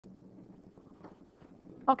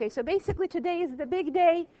Okay, so basically today is the big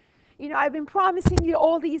day. You know, I've been promising you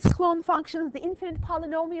all these clone functions, the infinite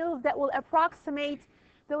polynomials that will approximate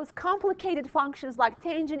those complicated functions like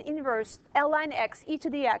tangent inverse, ln x, e to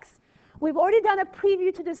the x. We've already done a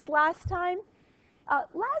preview to this last time.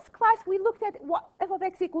 Last class, we looked at what f of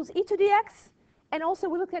x equals e to the x, and also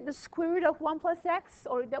we looked at the square root of 1 plus x,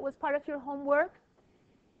 or that was part of your homework.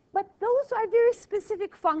 But those are very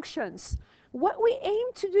specific functions. What we aim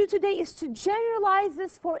to do today is to generalize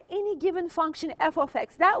this for any given function f of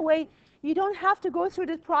x. That way, you don't have to go through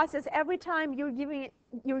this process every time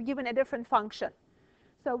you're given a different function.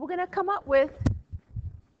 So we're going to come up with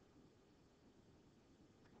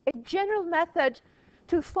a general method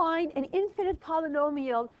to find an infinite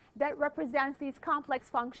polynomial that represents these complex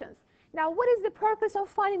functions. Now, what is the purpose of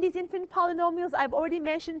finding these infinite polynomials? I've already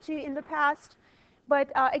mentioned to you in the past.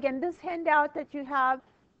 But again, this handout that you have,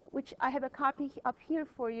 which I have a copy up here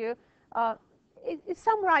for you, it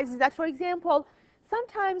summarizes that. For example,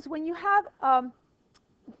 sometimes when you have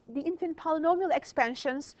the infinite polynomial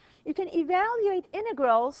expansions, you can evaluate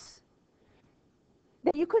integrals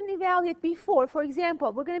that you couldn't evaluate before. For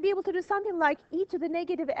example, we're going to be able to do something like e to the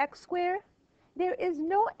negative x squared. There is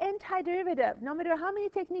no antiderivative. No matter how many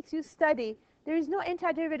techniques you study, there is no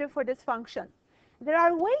antiderivative for this function. There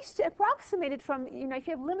are ways to approximate it from, if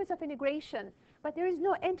you have limits of integration, but there is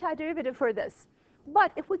no antiderivative for this.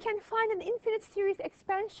 But if we can find an infinite series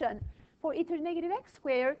expansion for e to the negative x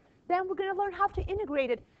squared, then we're going to learn how to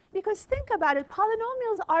integrate it. Because think about it,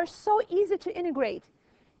 polynomials are so easy to integrate.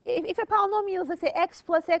 If a polynomial is, let's say, x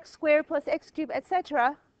plus x squared plus x cubed,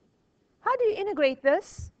 etc., how do you integrate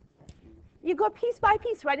this? You go piece by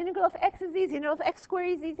piece, right? Integral of x is easy, integral of x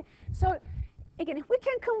squared is easy. So again, if we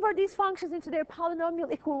can convert these functions into their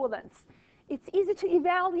polynomial equivalents, it's easy to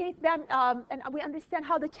evaluate them, and we understand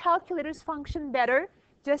how the calculators function better,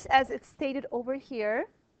 just as it's stated over here.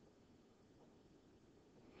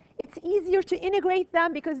 It's easier to integrate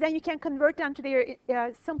them because then you can convert them to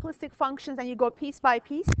their simplistic functions and you go piece by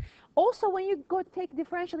piece. Also, when you go take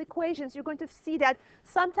differential equations, you're going to see that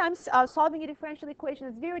sometimes solving a differential equation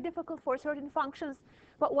is very difficult for certain functions,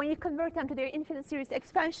 but when you convert them to their infinite series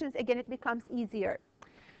expansions, again, it becomes easier.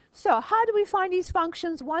 So how do we find these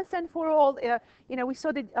functions once and for all? We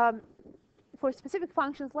saw that for specific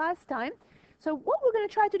functions last time. So what we're going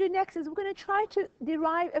to try to do next is we're going to try to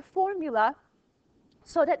derive a formula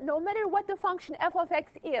so that no matter what the function f of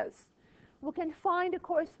x is, we can find a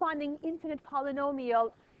corresponding infinite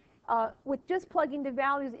polynomial with just plugging the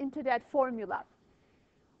values into that formula.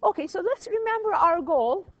 Okay, so let's remember our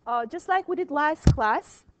goal, just like we did last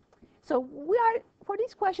class. So for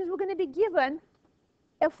these questions, we're going to be given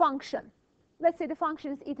a function. Let's say the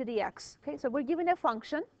function is e to the x. Okay, so we're given a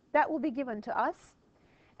function that will be given to us.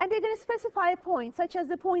 And they're going to specify a point, such as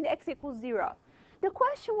the point x equals 0. The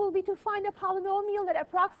question will be to find a polynomial that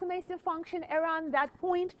approximates the function around that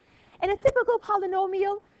point. And a typical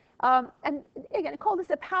polynomial, and again, call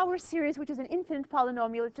this a power series, which is an infinite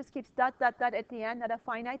polynomial. It just keeps dot, dot, dot at the end at a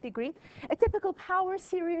finite degree. A typical power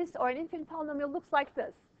series or an infinite polynomial looks like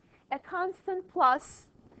this. A constant plus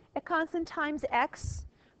a constant times x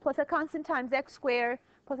plus a constant times x squared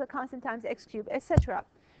plus a constant times x cubed, etc.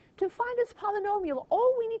 To find this polynomial,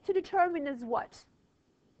 all we need to determine is what?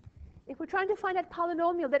 If we're trying to find that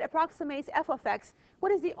polynomial that approximates f of x,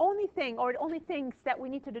 what is the only thing or the only things that we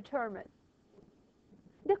need to determine?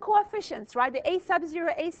 The coefficients, right? The a sub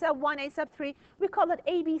 0, a sub 1, a sub 3. We called it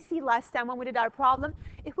ABC last time when we did our problem.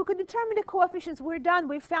 If we could determine the coefficients, we're done.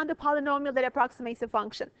 We've found a polynomial that approximates a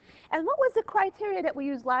function. And what was the criteria that we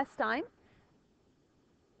used last time?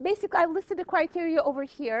 Basically, I listed the criteria over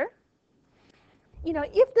here.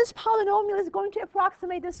 If this polynomial is going to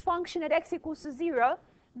approximate this function at x equals to 0,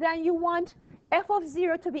 then you want f of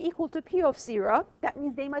 0 to be equal to p of 0. That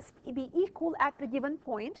means they must be equal at the given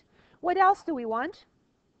point. What else do we want?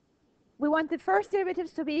 We want the first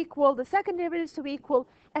derivatives to be equal, the second derivatives to be equal,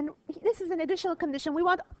 and this is an additional condition. We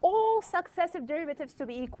want all successive derivatives to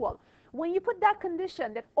be equal. When you put that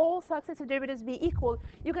condition that all successive derivatives be equal,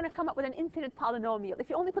 you're going to come up with an infinite polynomial.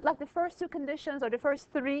 If you only put like the first two conditions or the first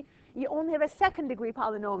three, you only have a second degree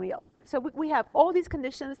polynomial. So we have all these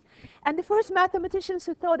conditions. And the first mathematicians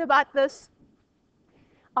who thought about this,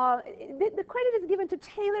 the credit is given to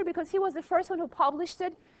Taylor because he was the first one who published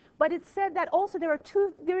it. But it said that also there are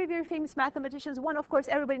two very, very famous mathematicians. One, of course,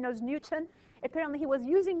 everybody knows Newton. Apparently, he was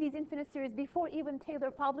using these infinite series before even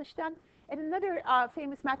Taylor published them. And another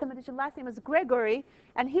famous mathematician, last name was Gregory,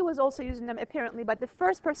 and he was also using them apparently. But the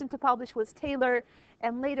first person to publish was Taylor,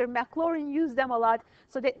 and later Maclaurin used them a lot.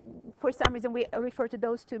 So for some reason, we refer to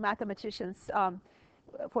those two mathematicians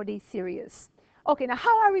for these series. Okay, now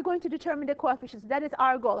how are we going to determine the coefficients? That is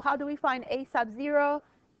our goal. How do we find a sub 0,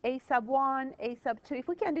 a sub 1, a sub 2? If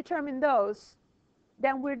we can determine those,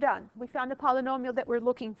 then we're done. We found the polynomial that we're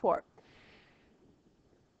looking for.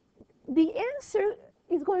 The answer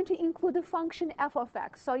is going to include the function f of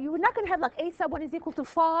x. So you're not going to have like a sub 1 is equal to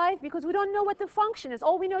 5 because we don't know what the function is.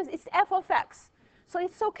 All we know is it's f of x. So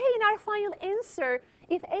it's okay in our final answer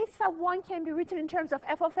if a sub 1 can be written in terms of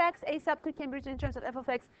f of x, a sub 2 can be written in terms of f of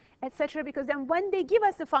x, etc. Because then when they give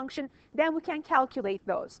us the function, then we can calculate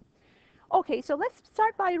those. Okay, so let's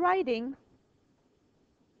start by writing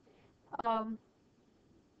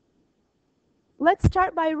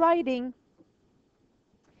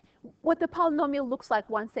what the polynomial looks like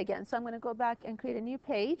once again. So I'm going to go back and create a new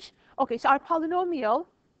page. Okay, so our polynomial,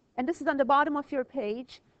 and this is on the bottom of your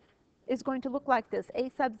page, is going to look like this. A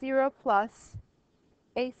sub 0 plus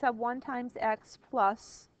a sub 1 times x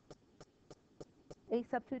plus a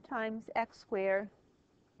sub 2 times x squared,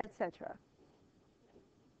 etc.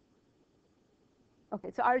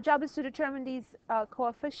 Okay, so our job is to determine these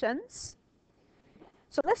coefficients.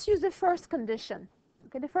 So let's use the first condition.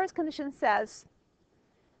 Okay, the first condition says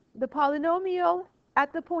the polynomial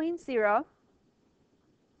at the point 0,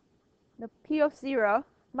 the p of 0,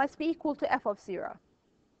 must be equal to f of 0.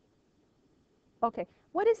 Okay,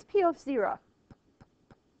 what is p of 0?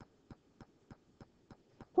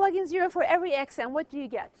 Plug in 0 for every x, and what do you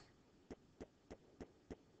get?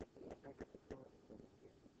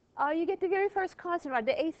 You get the very first constant, right?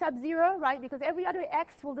 The a sub 0, right? Because every other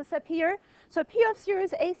x will disappear. So p of 0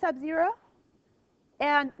 is a sub 0,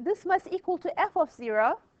 and this must equal to f of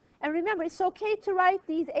 0. And remember, it's okay to write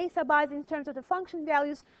these a sub i's in terms of the function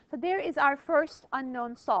values. So there is our first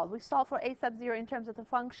unknown solved. We solve for a sub 0 in terms of the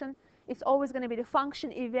function. It's always going to be the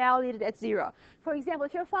function evaluated at 0. For example,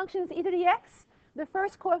 if your function is e to the x, the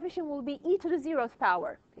first coefficient will be e to the 0th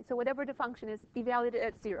power. Okay, so whatever the function is evaluated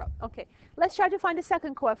at 0. Okay, let's try to find the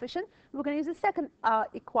second coefficient. We're going to use the second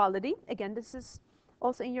equality. Again, this is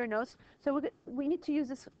also in your notes. So we need to use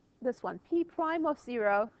this one. P prime of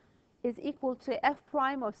 0 is equal to f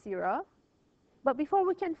prime of 0. But before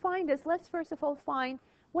we can find this, let's first of all find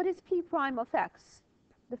what is p prime of x,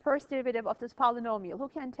 the first derivative of this polynomial. Who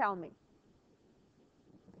can tell me?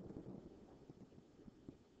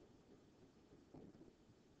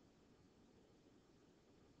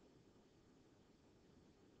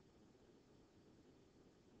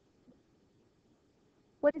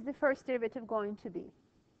 What is the first derivative going to be?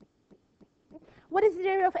 What is the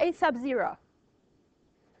derivative of a sub 0?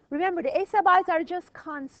 Remember, the a sub i's are just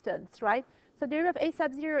constants, right? So the derivative of a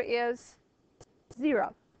sub 0 is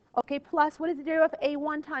 0. Okay, plus what is the derivative of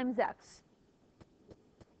a1 times x?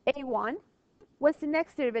 a1. What's the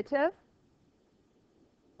next derivative?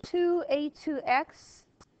 2a2x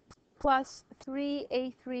plus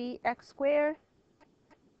 3a3x squared,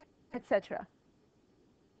 etc.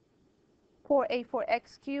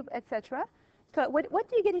 4a4x cubed, etc. So what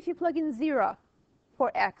do you get if you plug in 0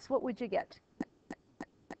 for x? What would you get?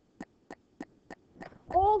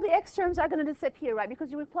 All the x terms are going to disappear, right?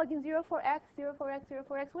 Because you would plug in 0 for x, 0 for x, 0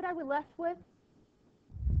 for x. What are we left with?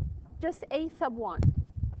 Just a sub 1.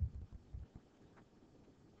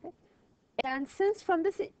 Okay. And since from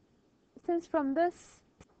this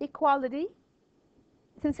equality,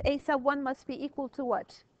 since a sub 1 must be equal to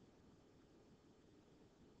what?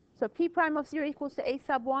 So p prime of 0 equals to a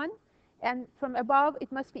sub 1. And from above,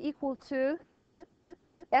 it must be equal to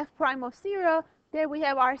f prime of 0. There we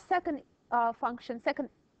have our second function, second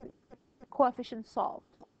coefficient solved.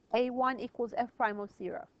 a1 equals f prime of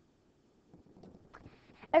 0.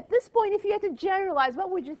 At this point, if you had to generalize, what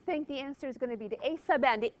would you think the answer is going to be? The a sub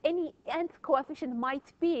n, any nth coefficient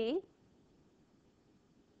might be,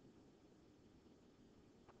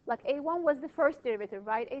 like a1 was the first derivative,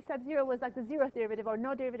 right? A sub 0 was like the 0th derivative or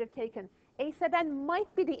no derivative taken. A sub n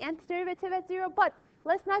might be the nth derivative at 0, but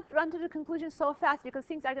let's not run to the conclusion so fast because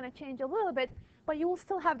things are going to change a little bit, but you will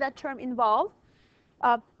still have that term involved.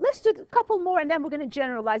 Let's do a couple more and then we're going to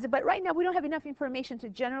generalize it, but right now we don't have enough information to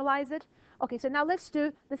generalize it. Okay, so now let's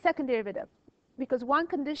do the second derivative, because one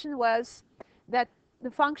condition was that the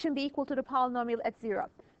function be equal to the polynomial at 0.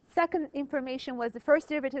 Second information was the first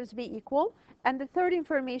derivatives be equal, and the third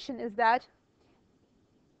information is that,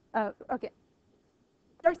 okay,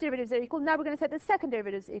 first derivatives are equal. Now we're going to set the second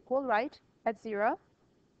derivatives equal, right, at 0.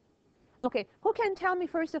 Okay, who can tell me,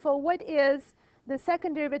 first of all, what is the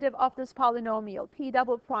second derivative of this polynomial, p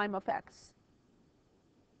double prime of x?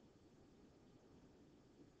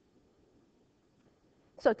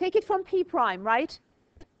 So take it from p prime, right?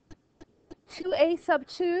 2a sub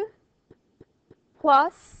 2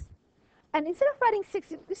 plus And instead of writing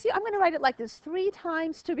 6, you see, I'm going to write it like this, 3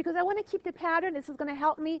 times 2, because I want to keep the pattern. This is going to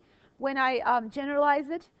help me when I generalize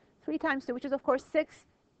it. 3 times 2, which is, of course, 6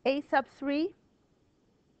 a sub 3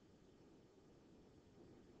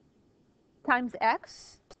 times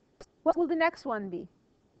x. What will the next one be?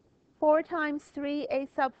 4 times 3 a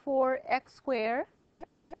sub 4 x squared.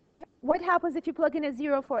 What happens if you plug in a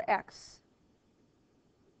 0 for x?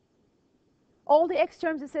 All the x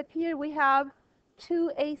terms disappear. We have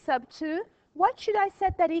 2a sub 2. What should I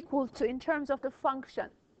set that equal to in terms of the function?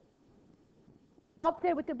 Up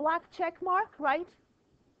there with the black check mark, right?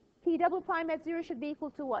 P double prime at 0 should be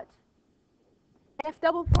equal to what? F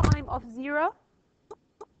double prime of 0,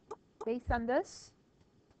 based on this.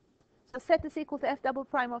 So set this equal to F double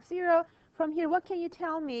prime of 0. From here, what can you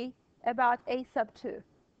tell me about A sub 2?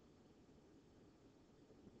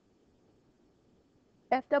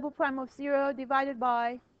 F double prime of 0 divided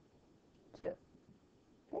by 2. Okay?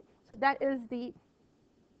 So that is the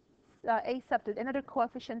A sub 2, another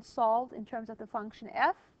coefficient solved in terms of the function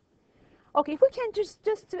F. Okay, if we can just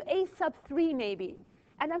do A sub 3 maybe.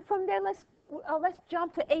 And then from there, let's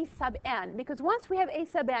jump to A sub n, because once we have A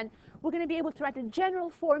sub n, we're going to be able to write a general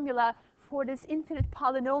formula for this infinite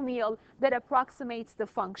polynomial that approximates the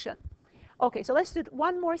function. Okay, so let's do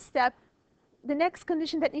one more step. The next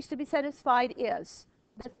condition that needs to be satisfied is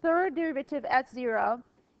the third derivative at 0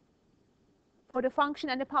 for the function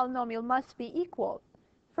and the polynomial must be equal.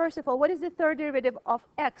 First of all, what is the third derivative of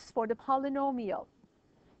x for the polynomial?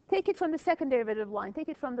 Take it from the second derivative line. Take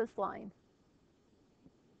it from this line.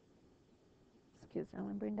 Excuse me, I'm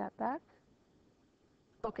going to bring that back.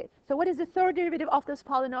 Okay, so what is the third derivative of this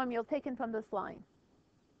polynomial taken from this line?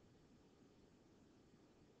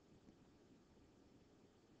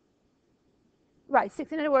 Right,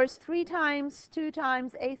 6. In other words, 3 times 2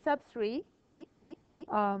 times a sub 3.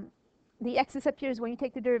 The x disappears when you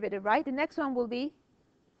take the derivative, right? The next one will be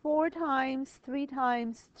 4 times 3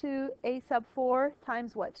 times 2 a sub 4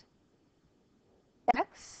 times what?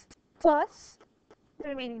 X plus the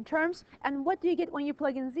remaining terms. And what do you get when you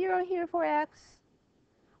plug in 0 here for x?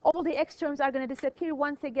 All the x terms are going to disappear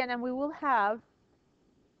once again, and we will have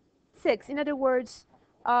 6. In other words,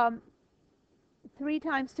 3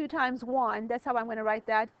 times 2 times 1, that's how I'm going to write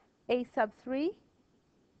that, a sub 3.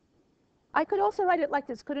 I could also write it like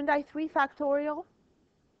this, couldn't I? 3 factorial,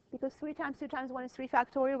 because 3 times 2 times 1 is 3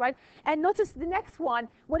 factorial, right? And notice the next one,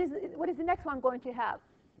 what is the next one going to have?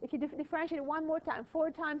 If you differentiate it one more time, 4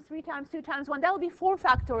 times 3 times 2 times 1, that will be 4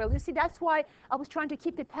 factorial. You see, that's why I was trying to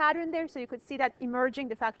keep the pattern there so you could see that emerging,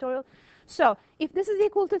 the factorial. So if this is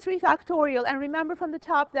equal to 3 factorial, and remember from the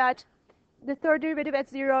top that the third derivative at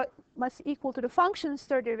 0 must equal to the function's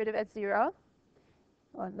third derivative at 0.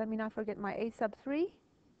 Let me not forget my a sub 3.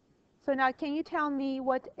 So now can you tell me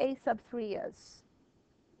what a sub 3 is?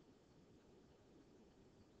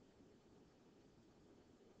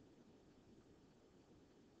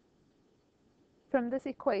 From this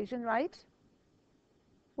equation, right?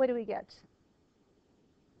 What do we get?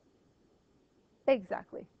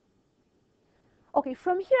 Exactly. Okay,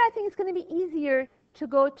 from here I think it's going to be easier to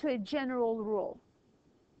go to a general rule.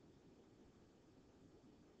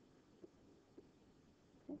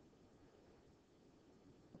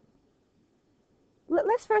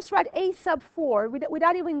 Let's first write a sub 4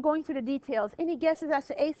 without even going through the details. Any guesses as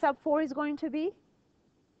to a sub 4 is going to be?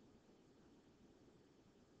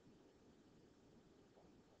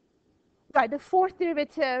 Right, the fourth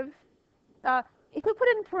derivative. If we put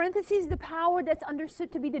it in parentheses, the power that's understood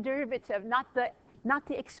to be the derivative, not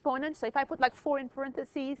the exponent. So if I put like 4 in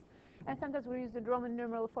parentheses, and sometimes we use the Roman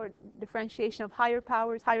numeral for differentiation of higher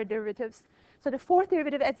powers, higher derivatives. So the fourth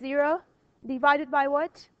derivative at 0 divided by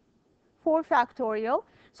what? 4 factorial.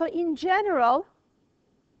 So in general,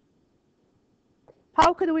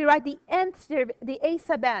 how could we write the nth derivative, the a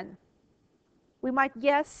sub n? We might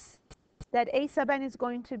guess that a sub n is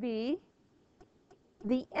going to be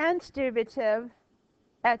the nth derivative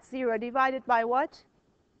at 0 divided by what?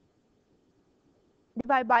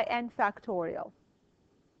 Divided by n factorial.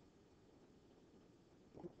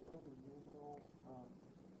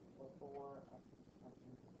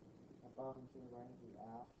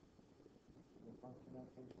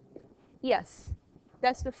 Yes,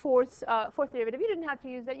 that's the fourth derivative. You didn't have to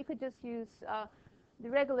use that. You could just use the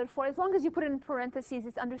regular 4. As long as you put it in parentheses,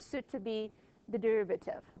 it's understood to be the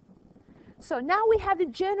derivative. So now we have the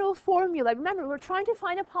general formula. Remember, we're trying to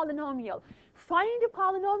find a polynomial. Finding the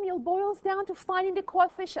polynomial boils down to finding the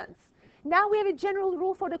coefficients. Now we have a general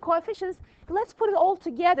rule for the coefficients. Let's put it all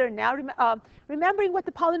together now, remembering what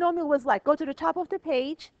the polynomial was like. Go to the top of the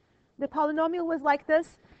page. The polynomial was like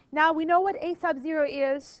this. Now we know what a sub 0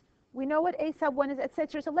 is. We know what a sub 1 is,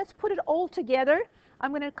 etc. So let's put it all together.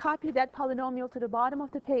 I'm going to copy that polynomial to the bottom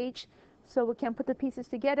of the page so we can put the pieces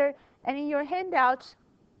together. And in your handout,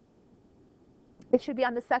 it should be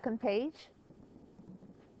on the second page.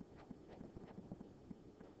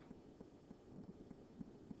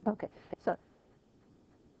 Okay, so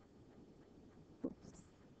oops.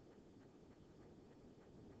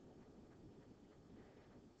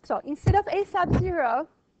 So instead of a sub 0,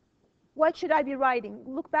 what should I be writing?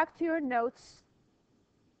 Look back to your notes.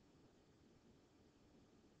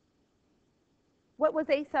 What was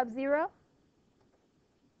a sub 0?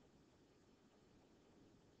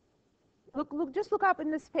 Just look up in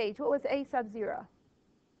this page. What was a sub 0?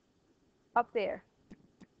 Up there.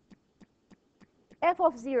 F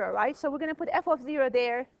of 0, right? So we're going to put f of 0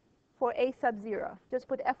 there for a sub 0. Just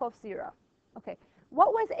put f of 0. Okay.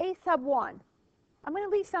 What was a sub 1? I'm going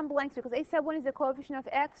to leave some blanks because a sub 1 is the coefficient of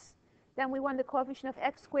x. Then we want the coefficient of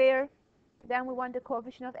x squared. Then we want the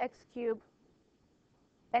coefficient of x cubed.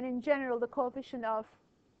 And in general, the coefficient of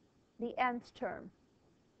the nth term,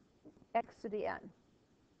 x to the n.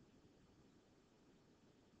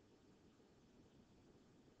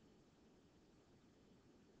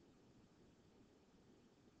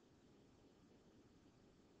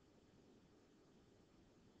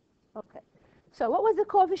 Okay. So what was the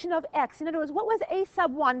coefficient of x? In other words, what was a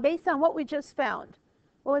sub 1 based on what we just found?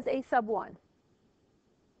 What was a sub 1?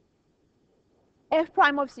 F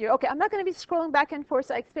prime of 0. Okay, I'm not going to be scrolling back and forth,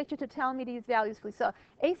 so I expect you to tell me these values, please. So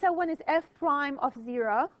a sub 1 is f prime of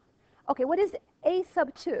 0. Okay, what is a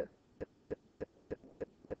sub 2?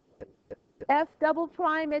 F double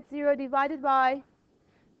prime at 0 divided by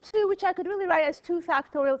 2, which I could really write as 2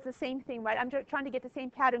 factorial. It's the same thing, right? I'm just trying to get the same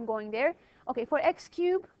pattern going there. Okay, for x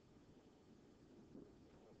cubed,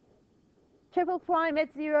 triple prime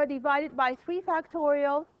at 0 divided by 3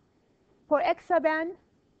 factorial. For x sub n,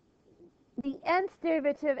 the nth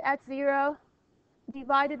derivative at 0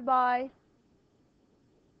 divided by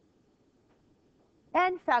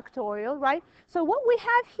n factorial, right? So what we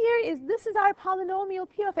have here is this is our polynomial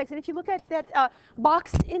p of x. And if you look at that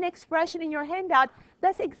boxed in expression in your handout,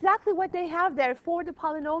 that's exactly what they have there for the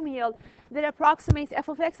polynomial that approximates f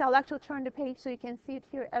of x. I'll actually turn the page so you can see it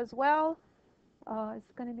here as well.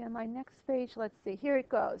 It's going to be on my next page. Let's see. Here it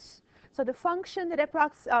goes. So the function that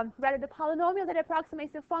the polynomial that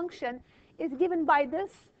approximates the function is given by this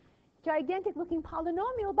gigantic looking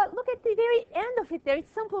polynomial. But look at the very end of it there. It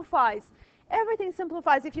simplifies. Everything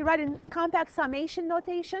simplifies if you write in compact summation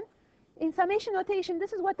notation. In summation notation,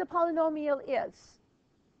 this is what the polynomial is.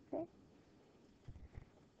 Okay?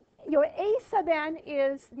 Your a sub n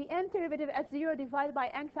is the nth derivative at 0 divided by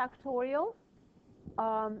n factorial.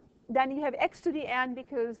 Then you have x to the n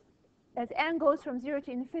because as n goes from 0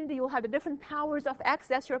 to infinity, you'll have the different powers of x.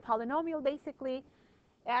 That's your polynomial, basically.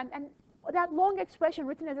 And that long expression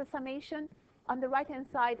written as a summation on the right-hand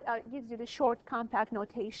side gives you the short compact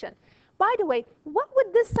notation. By the way, what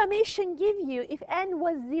would this summation give you if n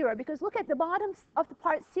was 0? Because look at the bottom of the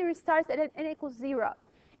part series starts at n equals 0.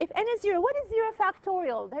 If n is 0, what is 0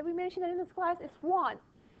 factorial? Have we mentioned that in this class? It's 1.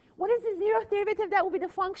 What is the 0th derivative? That will be the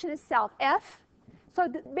function itself, f. So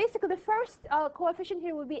basically, the first coefficient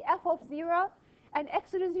here will be f of 0, and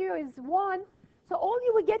x to the 0 is 1. So all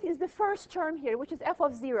you would get is the first term here, which is f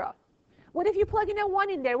of 0. What if you plug in a 1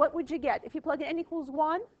 in there? What would you get? If you plug in n equals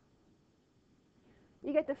 1,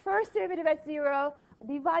 you get the first derivative at 0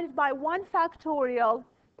 divided by 1 factorial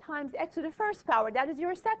times x to the first power. That is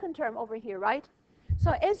your second term over here, right?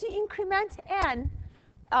 So as you increment n,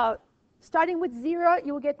 starting with 0,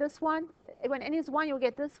 you will get this one. When n is 1, you'll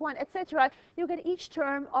get this one, etc. You'll get each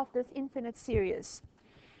term of this infinite series.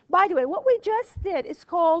 By the way, what we just did is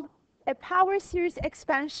called a power series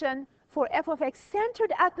expansion for f of x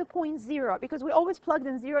centered at the point 0, because we always plugged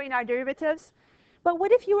in 0 in our derivatives. But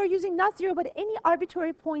what if you were using not 0, but any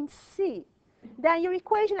arbitrary point c? Then your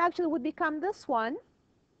equation actually would become this one.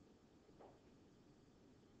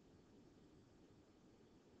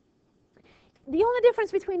 The only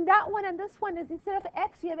difference between that one and this one is instead of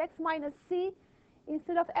x, you have x minus c.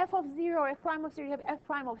 Instead of f of 0 or f prime of 0, you have f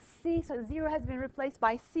prime of c. So 0 has been replaced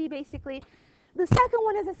by c, basically. The second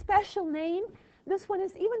one is a special name. This one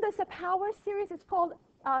is, even though it's a power series, it's called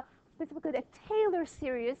specifically the Taylor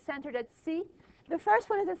series centered at c. The first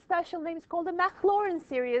one is a special name. It's called the Maclaurin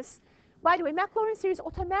series. By the way, Maclaurin series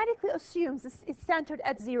automatically assumes it's centered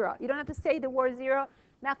at 0. You don't have to say the word 0.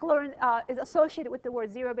 Maclaurin is associated with the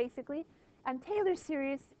word 0, basically. And Taylor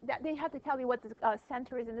series, that they have to tell you what the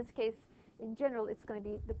center is. In this case, in general, it's going to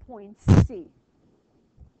be the point C.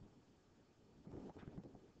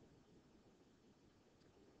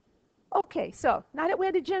 Okay, so now that we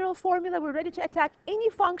have the general formula, we're ready to attack any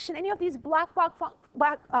function, any of these black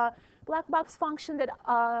box function that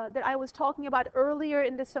I was talking about earlier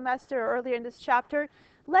in this semester or earlier in this chapter.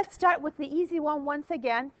 Let's start with the easy one once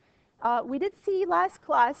again. We did see last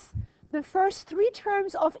class the first three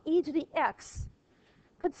terms of e to the x.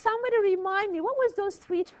 Could somebody remind me, what was those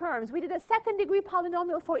three terms? We did a second degree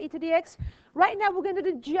polynomial for e to the x. Right now we're going to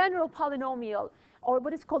do the general polynomial, or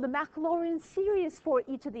what is called the Maclaurin series for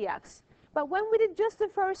e to the x. But when we did just the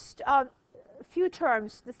first few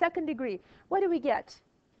terms, the second degree, what did we get?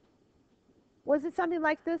 Was it something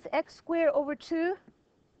like this, x squared over 2?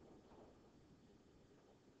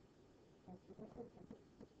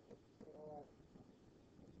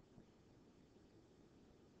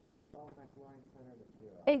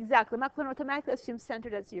 Exactly. Maclaurin automatically assumes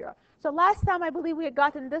centered at 0. So last time I believe we had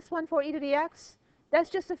gotten this one for e to the x. That's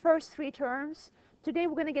just the first three terms. Today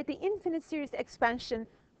we're going to get the infinite series expansion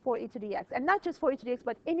for e to the x. And not just for e to the x,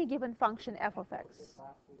 but any given function f of x.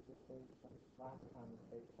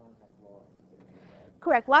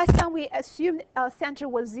 Correct. Last time we assumed center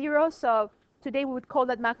was 0, so today we would call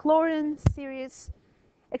that Maclaurin series.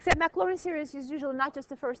 Except Maclaurin series is usually not just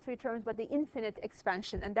the first three terms, but the infinite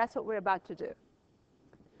expansion, and that's what we're about to do.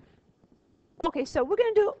 Okay, so we're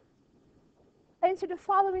going to answer the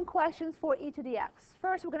following questions for e to the x.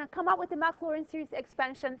 First, we're going to come up with the Maclaurin series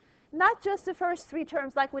expansion, not just the first three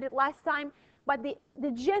terms like we did last time, but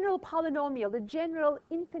the general polynomial, the general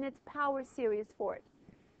infinite power series for it.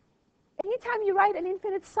 Anytime you write an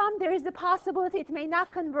infinite sum, there is the possibility it may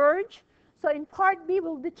not converge. So in part B,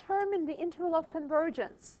 we'll determine the interval of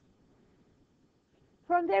convergence.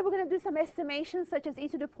 From there, we're going to do some estimations, such as e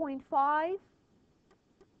to the 0.5.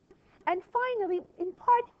 And finally, in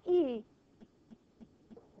part E,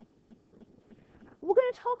 we're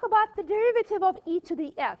going to talk about the derivative of e to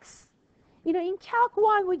the x. You know, in Calc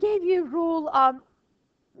 1, we gave you a rule.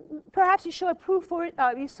 Perhaps you show a proof for it.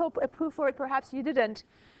 You saw a proof for it. Perhaps you didn't.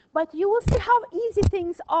 But you will see how easy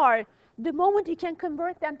things are the moment you can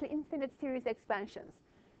convert them to infinite series expansions.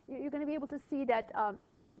 You're going to be able to see that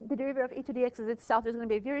the derivative of e to the x is itself. There's going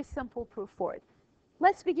to be a very simple proof for it.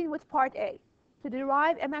 Let's begin with part A. To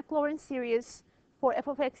derive a Maclaurin series for f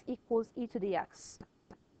of x equals e to the x.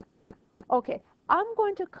 Okay, I'm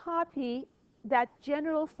going to copy that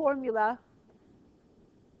general formula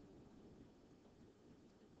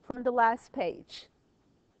from the last page.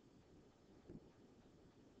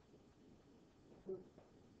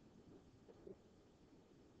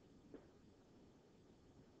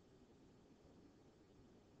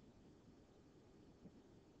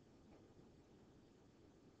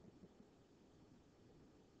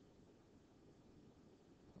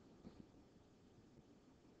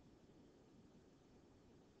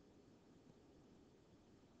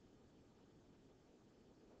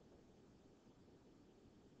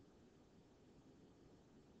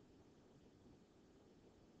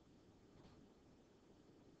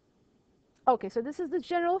 Okay, so this is the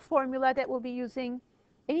general formula that we'll be using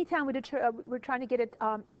anytime we're trying to get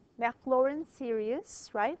a Maclaurin series,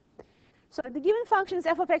 right? So the given function is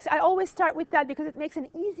f of x. I always start with that because it makes an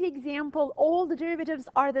easy example. All the derivatives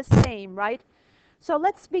are the same, right? So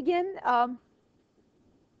let's begin. To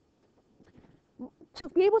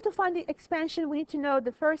be able to find the expansion, we need to know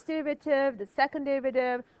the first derivative, the second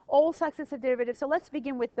derivative, all successive derivatives. So let's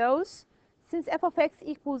begin with those. Since f of x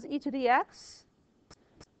equals e to the x,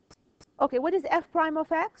 okay, what is f prime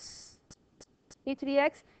of x? E to the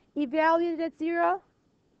x, evaluated at 0.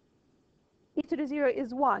 E to the 0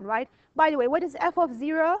 is 1, right? By the way, what is f of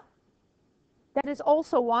 0? That is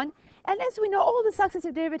also 1. And as we know, all the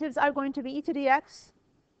successive derivatives are going to be e to the x.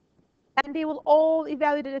 And they will all,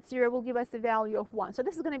 evaluated at 0, will give us the value of 1. So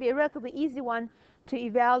this is going to be a relatively easy one to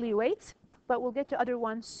evaluate. But we'll get to other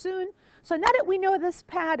ones soon. So now that we know this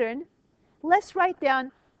pattern, let's write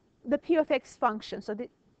down the p of x function. So the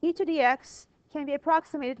e to the x can be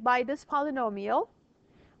approximated by this polynomial.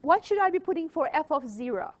 What should I be putting for f of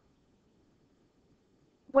 0?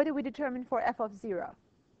 What do we determine for f of 0?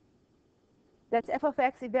 That's f of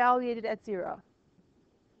x evaluated at 0.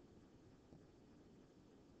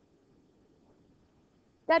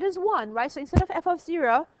 That is 1, right? So instead of f of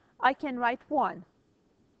 0, I can write 1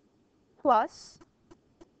 plus.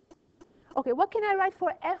 Okay, what can I write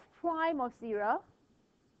for f prime of 0?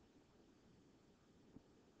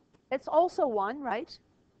 It's also 1, right?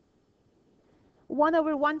 1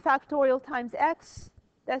 over 1 factorial times x.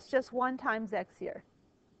 That's just 1 times x here.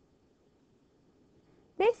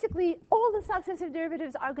 Basically, all the successive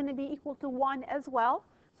derivatives are going to be equal to 1 as well.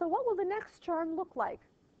 So what will the next term look like?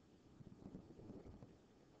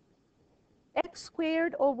 X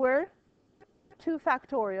squared over 2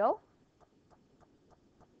 factorial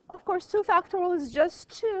Of course, 2 factorial is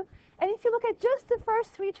just 2. And if you look at just the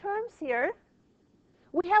first 3 terms here,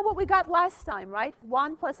 we have what we got last time, right?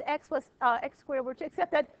 1 plus x squared over 2,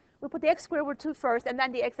 except that we put the x squared over 2 first, and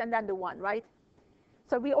then the x, and then the 1, right?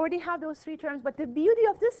 So we already have those 3 terms. But the beauty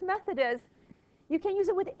of this method is you can use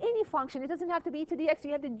it with any function. It doesn't have to be e to the x.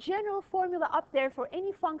 You have the general formula up there for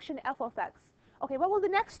any function f of x. Okay, what will the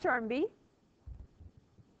next term be?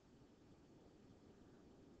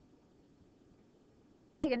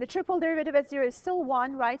 Again, the triple derivative at 0 is still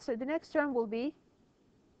 1, right? So the next term will be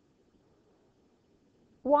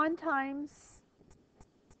 1 times,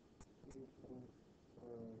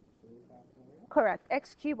 correct,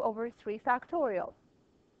 x cubed over 3 factorial.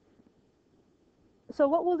 So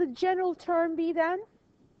what will the general term be then?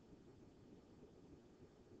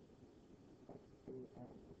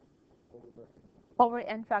 Over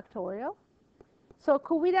n factorial. So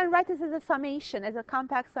could we then write this as a summation, as a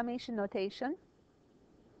compact summation notation?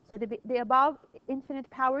 So the above infinite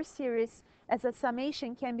power series as a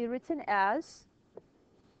summation can be written as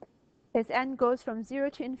n goes from 0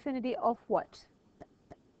 to infinity of what?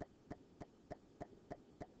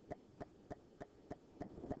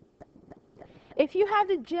 If you have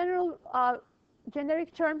the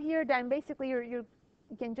generic term here, then basically you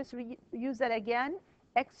can just use that again,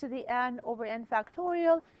 x to the n over n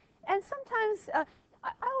factorial. And sometimes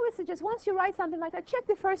I always suggest once you write something like that, check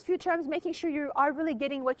the first few terms, making sure you are really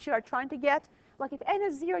getting what you are trying to get. Like if n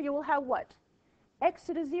is 0, you will have what? X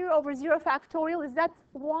to the 0 over 0 factorial. Is that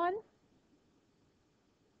 1?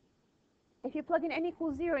 If you plug in n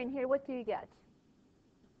equals 0 in here, what do you get?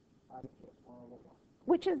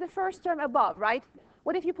 Which is the first term above, right?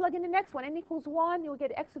 What if you plug in the next one? N equals 1, you'll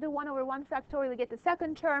get x to the 1 over 1 factorial, you get the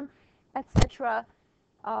second term, etc.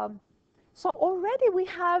 So already we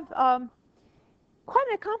have quite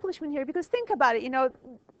an accomplishment here, because think about it,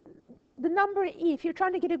 the number e, if you're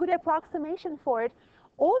trying to get a good approximation for it,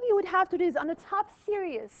 all you would have to do is on the top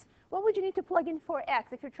series, what would you need to plug in for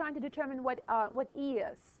x if you're trying to determine what e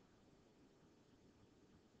is?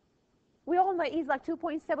 We all know e is like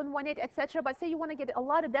 2.718, etc. But say you want to get a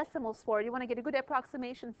lot of decimals for it. You want to get a good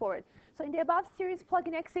approximation for it. So in the above series, plug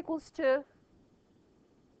in x equals to,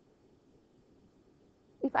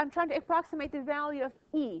 if I'm trying to approximate the value of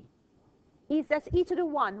e, that's e to the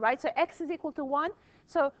 1, right? So x is equal to 1.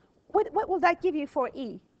 So what will that give you for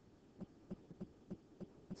e?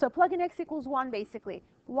 So plug in x equals 1, basically.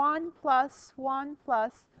 1 plus 1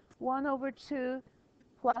 plus 1 over 2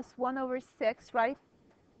 plus 1 over 6, right?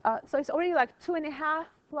 So it's already like 2.5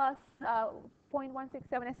 plus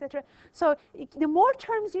 0.167, etc. So the more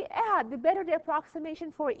terms you add, the better the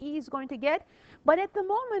approximation for e is going to get. But at the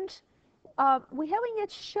moment, we haven't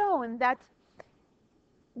yet shown that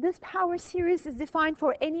this power series is defined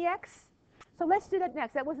for any x. So let's do that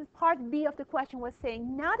next. That was part B of the question, was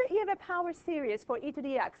saying, now that you have a power series for e to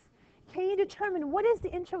the x, can you determine what is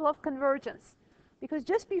the interval of convergence? Because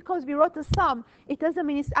just because we wrote the sum, it doesn't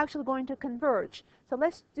mean it's actually going to converge. So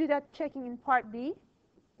let's do that checking in part B.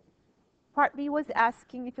 Part B was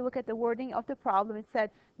asking, if you look at the wording of the problem, it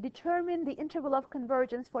said, determine the interval of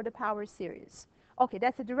convergence for the power series. Okay,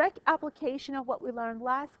 that's a direct application of what we learned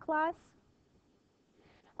last class.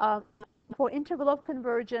 For interval of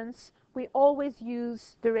convergence, we always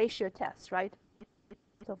use the ratio test, right?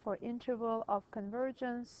 So for interval of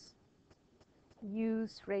convergence,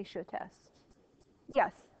 use ratio test.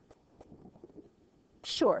 Yes.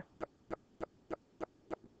 Sure.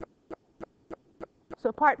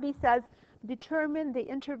 So part B says, determine the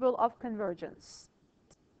interval of convergence.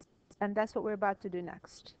 And that's what we're about to do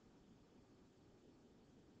next.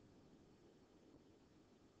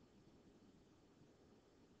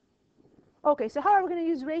 Okay, so how are we going to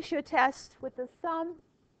use ratio test with the sum?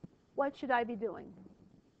 What should I be doing?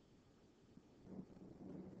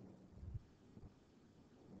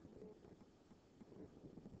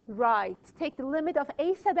 Right. Take the limit of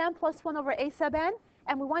a sub n plus 1 over a sub n,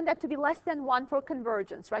 and we want that to be less than 1 for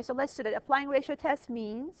convergence, right? So let's do that. Applying ratio test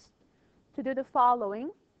means to do the following.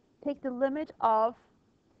 Take the limit of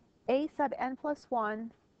a sub n plus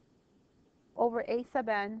 1 over a sub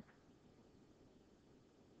n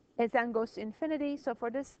as n goes to infinity. So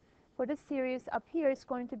for this series up here, it's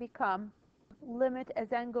going to become limit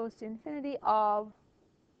as n goes to infinity of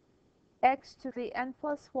x to the n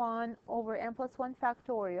plus 1 over n plus 1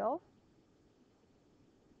 factorial.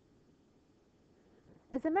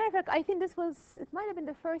 As a matter of fact, I think it might have been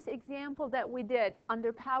the first example that we did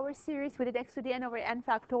under power series. We did x to the n over n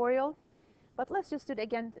factorial. But let's just do it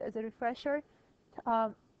again as a refresher.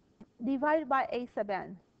 Divided by a sub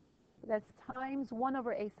n. That's times 1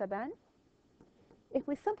 over a sub n. If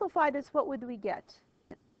we simplify this, what would we get?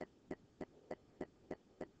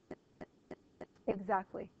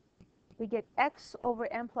 exactly. We get x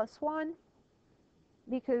over n plus 1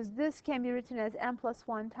 because this can be written as n plus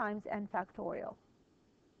 1 times n factorial.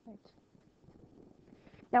 Right.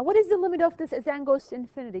 Now, what is the limit of this as n goes to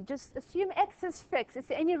infinity? Just assume x is fixed.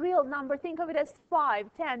 It's any real number. Think of it as 5,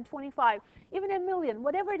 10, 25, even a million.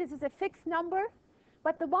 Whatever it is a fixed number.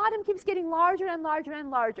 But the bottom keeps getting larger and larger and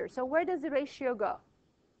larger. So where does the ratio go?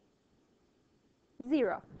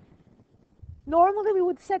 0. Normally, we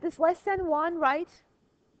would set this less than 1, right?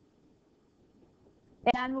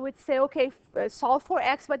 And we would say, okay, solve for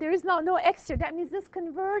x, but there is no x here. That means this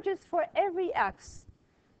converges for every x.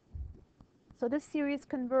 So this series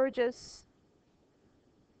converges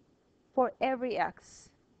for every x.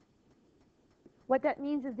 What that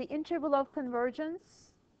means is the interval of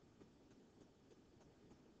convergence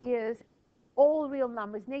is all real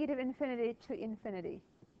numbers, negative infinity to infinity.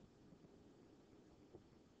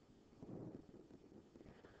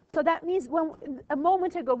 So that means a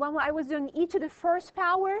moment ago, when I was doing e to the first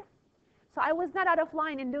power, so I was not out of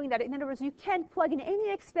line in doing that. In other words, you can't plug in any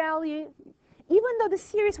x value. Even though the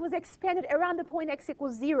series was expanded around the point x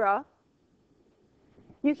equals 0,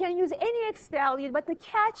 you can use any x value, but the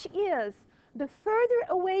catch is the further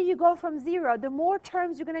away you go from 0, the more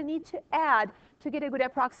terms you're going to need to add to get a good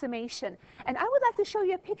approximation. And I would like to show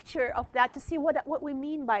you a picture of that to see what we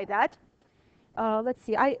mean by that. Let's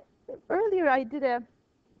see. Earlier I did a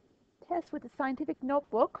test with a scientific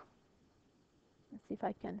notebook. Let's see if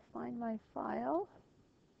I can find my file.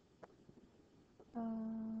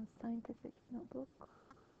 Scientific notebook.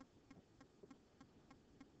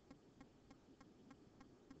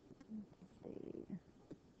 Let's see.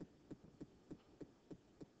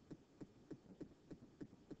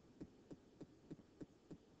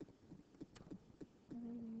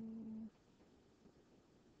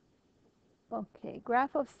 Okay,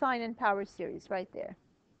 graph of sine and power series right there.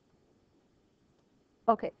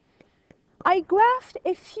 Okay, I graphed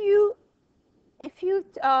a few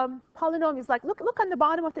polynomials. Like look on the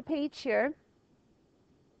bottom of the page here.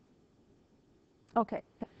 Okay,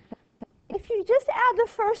 if you just add the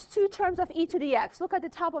first two terms of e to the x, look at the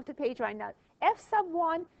top of the page right now. F sub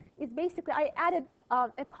 1 is basically, I added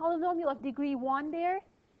a polynomial of degree 1 there.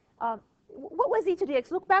 What was e to the x?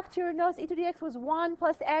 Look back to your notes. E to the x was 1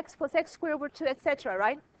 plus x squared over 2, etc.,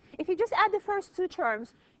 right? If you just add the first two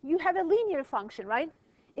terms, you have a linear function, right?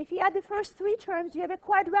 If you add the first three terms, you have a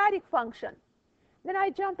quadratic function. Then I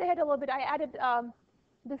jumped ahead a little bit. I added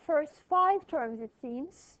the first 5 terms, it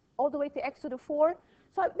seems, all the way to x to the 4.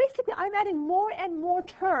 So basically, I'm adding more and more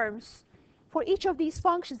terms for each of these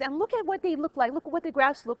functions. And look at what they look like. Look at what the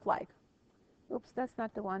graphs look like. Oops, that's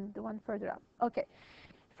not the one further up. Okay.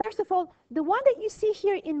 First of all, the one that you see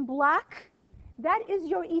here in black, that is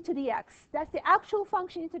your e to the x. That's the actual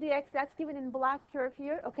function e to the x. That's given in black curve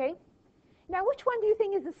here, okay? Now, which one do you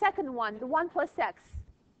think is the second one, the 1 plus x?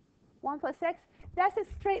 1 plus x? That's a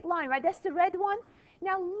straight line, right? That's the red one.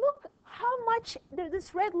 Now, look how much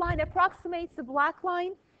this red line approximates the black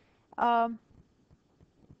line.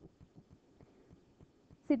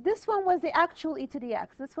 See, this one was the actual e to the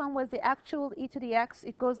x. This one was the actual e to the x.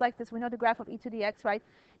 It goes like this. We know the graph of e to the x, right?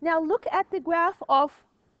 Now, look at the graph of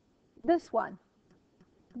this one.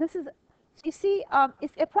 This is, you see,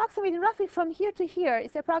 it's approximating roughly from here to here.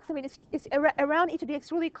 It's approximating, it's around e to the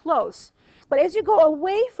x, really close. But as you go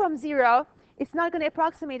away from 0, it's not going to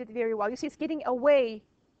approximate it very well. You see, it's getting away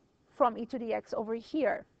from e to the x over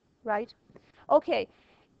here, right? Okay,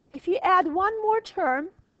 if you add one more term,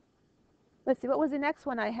 let's see, what was the next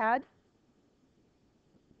one I had?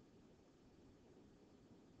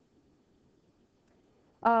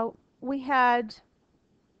 We had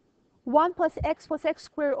 1 plus x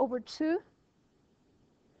squared over 2.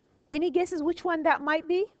 Any guesses which one that might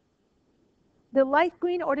be? The light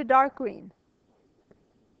green or the dark green?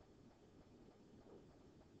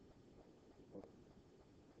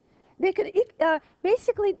 They could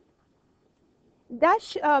basically that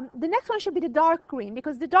the next one should be the dark green,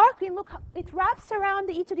 because the dark green, look, it wraps around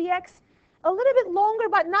the e to the x a little bit longer,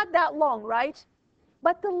 but not that long, right?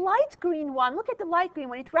 But the light green one, look at the light green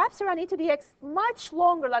one, it wraps around e to the x much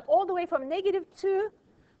longer, like all the way from -2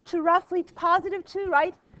 to roughly +2,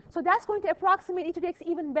 right? So that's going to approximate e to the x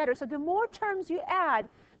even better. So the more terms you add,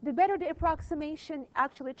 the better the approximation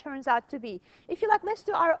actually turns out to be. If you like, let's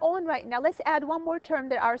do our own right now. Let's add one more term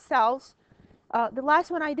there ourselves. The last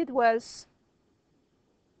one I did was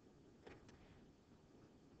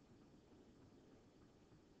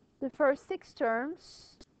the first 6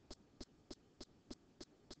 terms.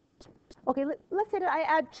 Okay, let's say that I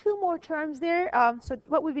add 2 more terms there. So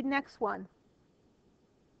what would be the next one?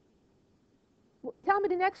 Tell me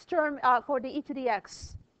the next term for the e to the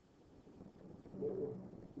x.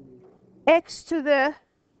 X to the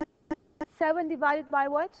 7 divided by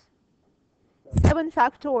what? 7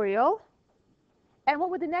 factorial. And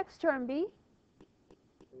what would the next term be?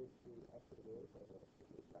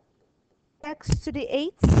 X to the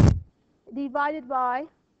 8 divided by,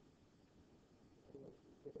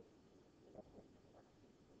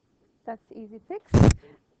 that's easy fix,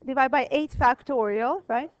 divide by 8 factorial,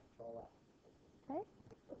 right? Okay.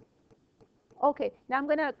 Okay, now I'm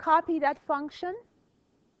going to copy that function,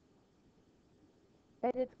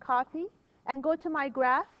 edit copy, and go to my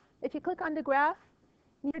graph. If you click on the graph,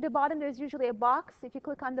 near the bottom there's usually a box. If you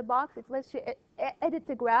click on the box, it lets you edit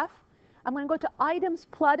the graph. I'm going to go to items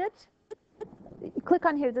plotted. You click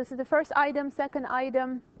on here. This is the first item, second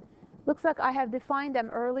item. Looks like I have defined them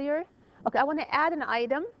earlier. Okay, I want to add an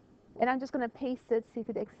item, and I'm just going to paste it, see if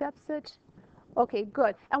it accepts it. Okay,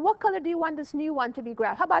 good. And what color do you want this new one to be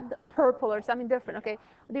graphed? How about purple or something different? Okay,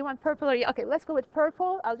 do you want purple or okay? Let's go with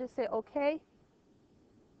purple. I'll just say okay.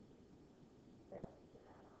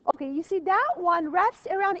 Okay, you see that one wraps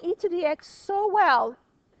around e to the x so well.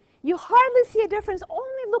 You hardly see a difference.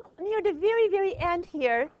 Only look near the very, very end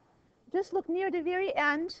here. Just look near the very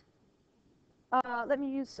end. Let me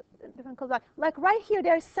use different colors. Like right here,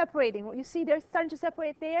 they're separating. You see they're starting to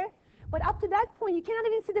separate there. But up to that point, you cannot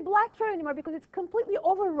even see the black term anymore because it's completely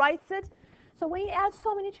overwrites it. So when you add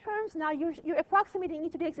so many terms, now you're approximating e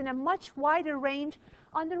to the x in a much wider range.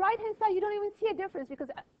 On the right-hand side, you don't even see a difference because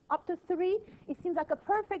up to 3, it seems like a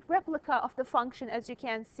perfect replica of the function, as you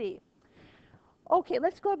can see. Okay,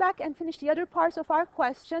 let's go back and finish the other parts of our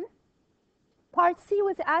question. Part C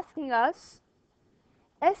was asking us,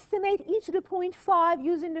 estimate e to the 0.5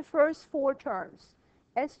 using the first 4 terms.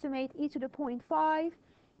 Estimate e to the 0.5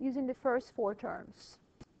 using the first 4 terms.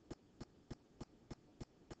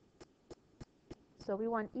 So we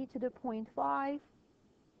want e to the 0.5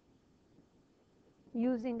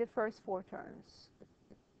 using the first 4 terms.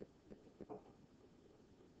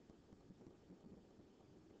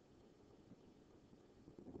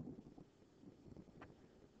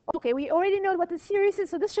 Okay, we already know what the series is,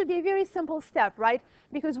 so this should be a very simple step, right?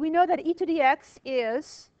 Because we know that e to the x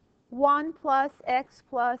is 1 plus x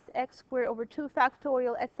squared over 2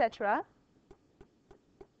 factorial, etc.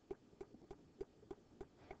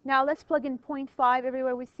 Now let's plug in 0.5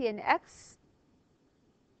 everywhere we see an x.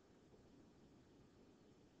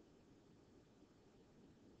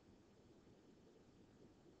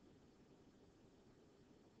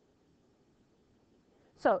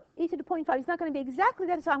 So e to the 0.5 is not going to be exactly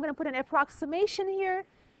that, so I'm going to put an approximation here,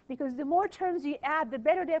 because the more terms you add, the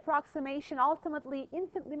better the approximation. Ultimately,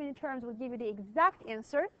 infinite limited terms will give you the exact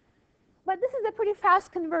answer. But this is a pretty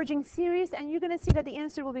fast converging series, and you're going to see that the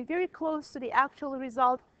answer will be very close to the actual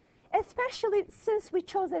result, especially since we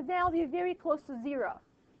chose a value very close to 0.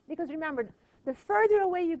 Because remember, the further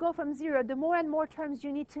away you go from 0, the more and more terms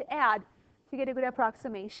you need to add to get a good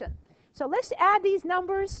approximation. So let's add these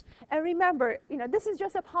numbers, and remember, this is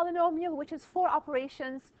just a polynomial, which is 4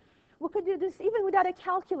 operations. We could do this even without a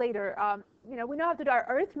calculator. We know how to do our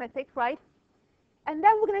arithmetic, right? And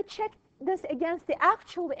then we're going to check this against the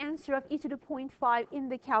actual answer of e to the 0.5 in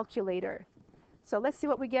the calculator. So let's see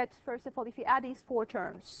what we get, first of all, if you add these 4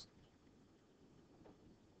 terms.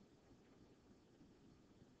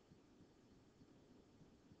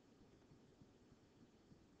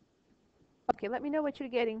 Okay, let me know what you're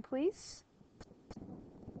getting, please.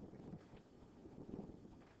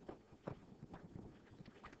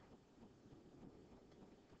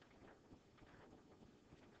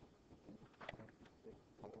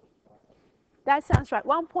 That sounds right.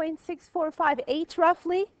 1.6458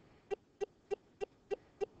 roughly.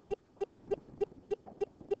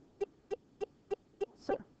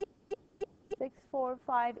 So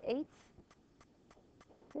 6458.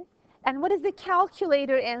 Okay. And what is the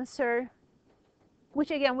calculator answer?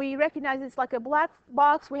 Which again, we recognize it's like a black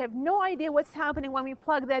box. We have no idea what's happening when we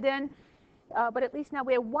plug that in. But at least now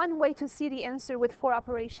we have one way to see the answer with 4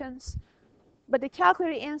 operations. But the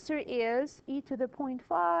calculator answer is e to the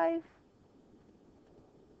 0.5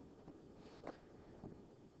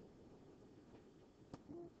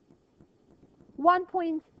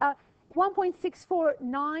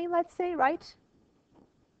 1.649, let's say, right?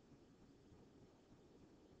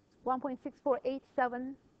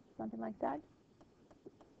 1.6487, something like that.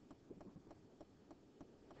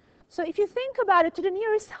 So if you think about it, to the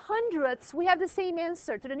nearest hundredths, we have the same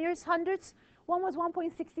answer. To the nearest hundredths, one was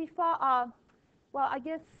 1.65. Well, I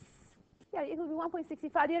guess, yeah, it will be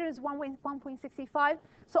 1.65. The other is 1.65.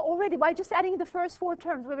 So already, by just adding the first 4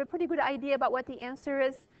 terms, we have a pretty good idea about what the answer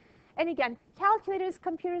is. And again, calculators,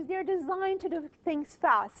 computers, they're designed to do things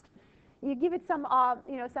fast. You give it some,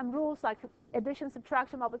 some rules like addition,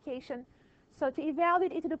 subtraction, multiplication. So to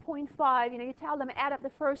evaluate e to the 0.5, you tell them add up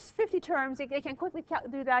the first 50 terms. They can quickly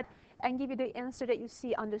do that and give you the answer that you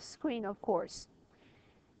see on the screen, of course.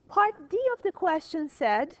 Part D of the question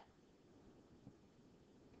said,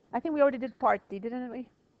 I think we already did part D, didn't we?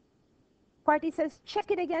 Part D says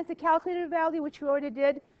check it against the calculated value, which we already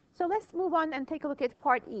did. So let's move on and take a look at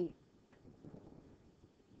part E.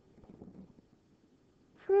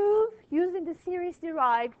 Prove using the series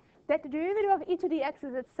derived that the derivative of e to the x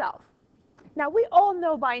is itself. Now we all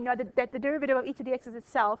know by now that the derivative of e to the x is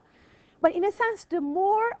itself, but in a sense, the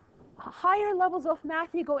more higher levels of math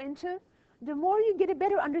you go into, the more you get a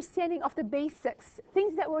better understanding of the basics,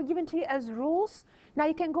 things that were given to you as rules. Now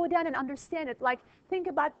you can go down and understand it. Like think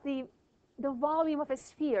about the volume of a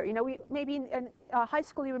sphere. Maybe in high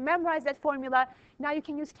school you memorize that formula. Now you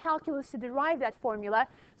can use calculus to derive that formula.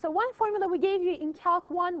 So one formula we gave you in Calc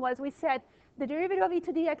 1 was, we said the derivative of e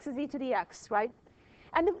to the x is e to the x, right?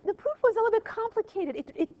 And the proof was a little bit complicated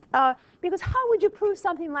because how would you prove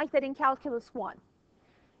something like that in Calculus 1?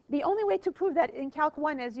 The only way to prove that in Calc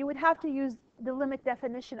 1 is you would have to use the limit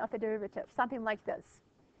definition of a derivative, something like this.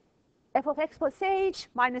 F of x plus h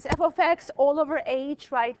minus f of x all over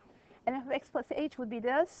h, right? And f of x plus h would be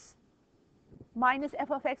this, minus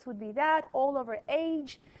f of x would be that, all over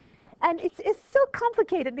h. And it's so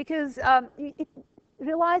complicated because it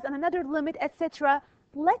relies on another limit, etc.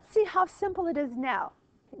 Let's see how simple it is now.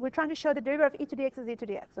 We're trying to show the derivative of e to the x is e to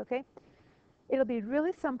the x, okay? It'll be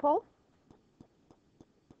really simple.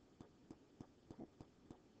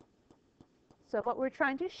 So what we're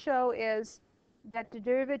trying to show is that the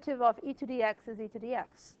derivative of e to the x is e to the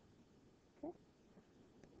x. Okay?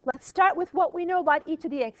 Let's start with what we know about e to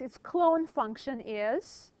the x. Its clone function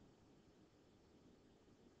is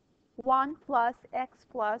 1 plus x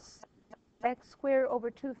squared over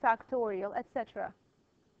 2 factorial, etc.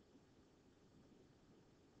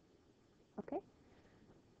 Okay?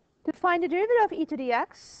 To find the derivative of e to the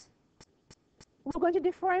x, we're going to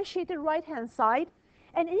differentiate the right-hand side.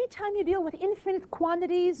 And anytime you deal with infinite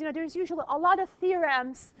quantities, there's usually a lot of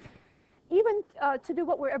theorems, even to do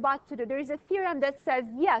what we're about to do. There is a theorem that says,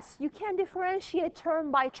 yes, you can differentiate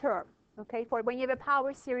term by term, okay, for when you have a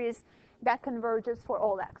power series that converges for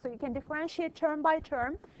all x. So you can differentiate term by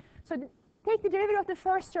term. So take the derivative of the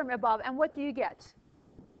first term above, and what do you get?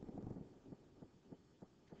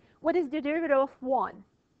 What is the derivative of 1?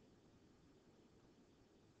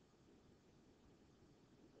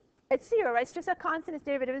 It's 0, right? It's just a constant. Its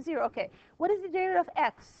derivative is 0. Okay. What is the derivative of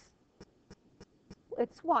x?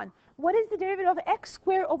 It's 1. What is the derivative of x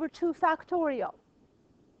squared over 2 factorial?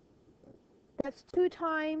 That's 2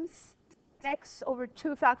 times x over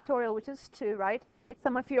 2 factorial, which is 2, right?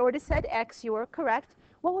 Some of you already said x. You are correct.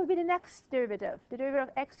 What would be the next derivative? The derivative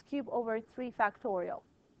of x cubed over 3 factorial.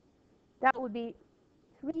 That would be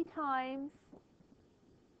 3 times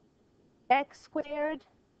x squared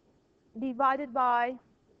divided by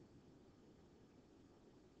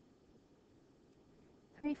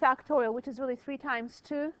 3 factorial, which is really 3 times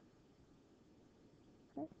 2,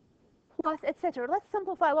 okay, plus, etc. Let's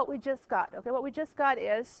simplify what we just got. Okay, what we just got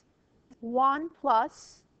is 1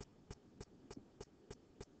 plus,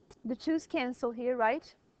 the 2's cancel here,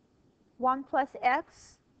 right? 1 plus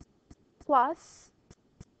x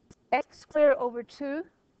squared over 2.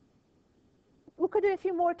 We could do a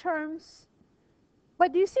few more terms.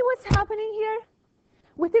 But do you see what's happening here?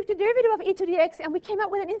 We took the derivative of e to the x, and we came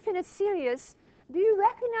up with an infinite series. Do you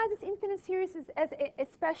recognize this infinite series as a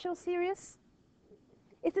special series?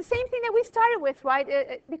 It's the same thing that we started with,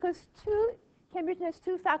 right? Because 2 can be written as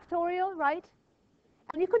 2 factorial, right?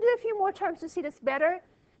 And you could do a few more terms to see this better,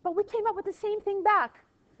 but we came up with the same thing back.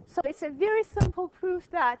 So it's a very simple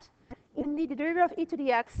proof that indeed the derivative of e to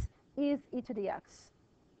the x is e to the x.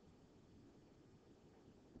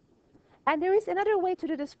 And there is another way to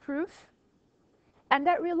do this proof, and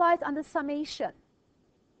that relies on the summation.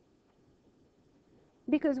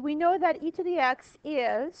 Because we know that e to the x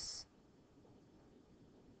is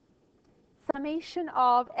summation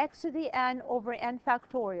of x to the n over n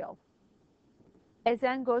factorial, as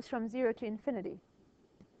n goes from 0 to infinity.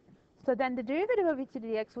 So then the derivative of e to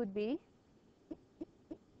the x would be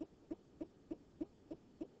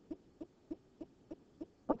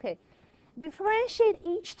okay, differentiate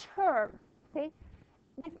each term. Okay,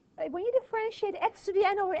 when you differentiate x to the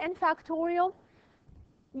n over n factorial,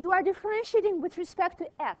 you are differentiating with respect to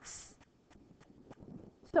x.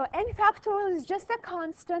 So n factorial is just a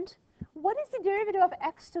constant. What is the derivative of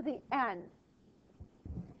x to the n?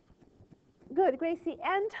 Good, Gracie,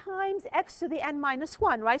 n times x to the n minus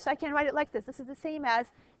 1, right? So I can write it like this. This is the same as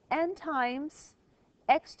n times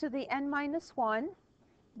x to the n minus 1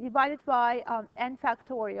 divided by n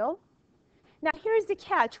factorial. Now here's the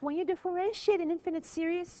catch. When you differentiate an infinite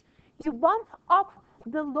series, you bump up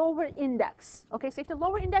the lower index. Okay, so if the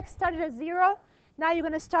lower index started at 0, now you're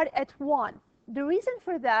going to start at 1. The reason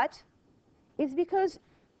for that is because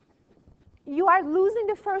you are losing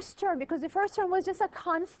the first term, because the first term was just a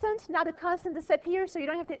constant. Now the constant disappears, so you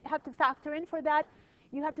don't have to factor in for that.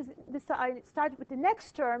 You have to decide, start with the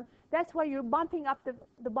next term. That's why you're bumping up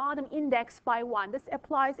the bottom index by 1. This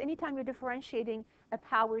applies anytime you're differentiating a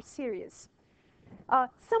power series.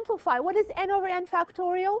 Simplify. What is n over n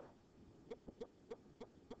factorial?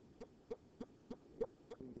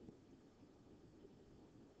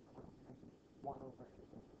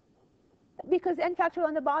 Because n factorial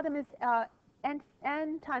on the bottom is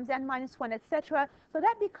n times n minus 1, etc. So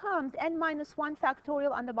that becomes n minus 1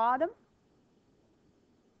 factorial on the bottom.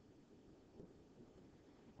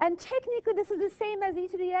 And technically, this is the same as e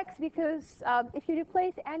to the x, because if you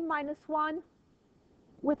replace n minus 1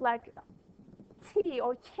 with like t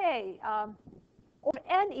or k, or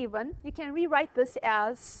n even, you can rewrite this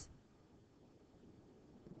as,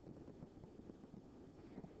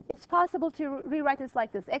 it's possible to rewrite this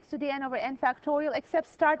like this, x to the n over n factorial,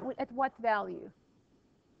 except start with, at what value?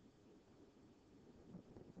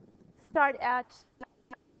 Start at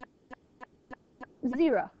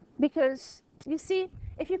 0, because you see,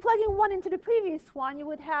 if you plug in 1 into the previous one, you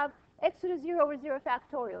would have x to the 0 over 0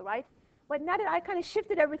 factorial, right? But now that I kind of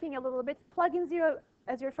shifted everything a little bit, plug in 0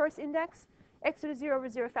 as your first index, x to the 0 over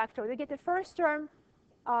 0 factorial. You get the first term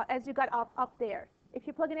as you got up there. If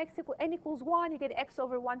you plug in n equals 1, you get x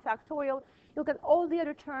over 1 factorial. You'll get all the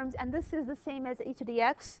other terms, and this is the same as e to the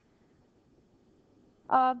x.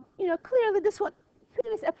 Clearly this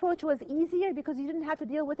previous approach was easier because you didn't have to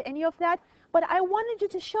deal with any of that. But I wanted you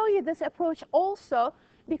to show you this approach also,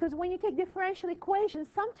 because when you take differential equations,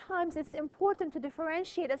 sometimes it's important to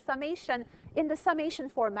differentiate a summation in the summation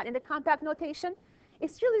format, in the compact notation.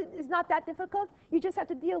 It's not that difficult. You just have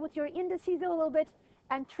to deal with your indices a little bit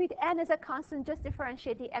and treat n as a constant, just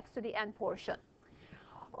differentiate the x to the n portion.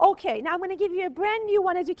 Okay, now I'm going to give you a brand new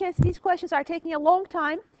one. As you can see, these questions are taking a long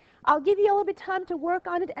time. I'll give you a little bit of time to work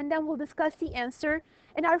on it, and then we'll discuss the answer.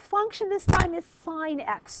 And our function this time is sine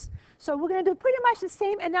x. So we're going to do pretty much the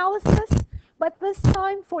same analysis, but this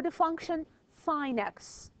time for the function sine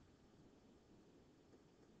x.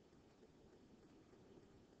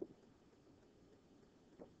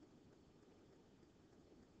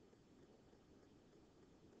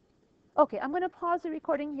 Okay, I'm going to pause the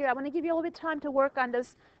recording here. I want to give you a little bit of time to work on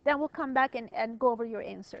this. Then we'll come back and go over your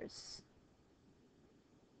answers.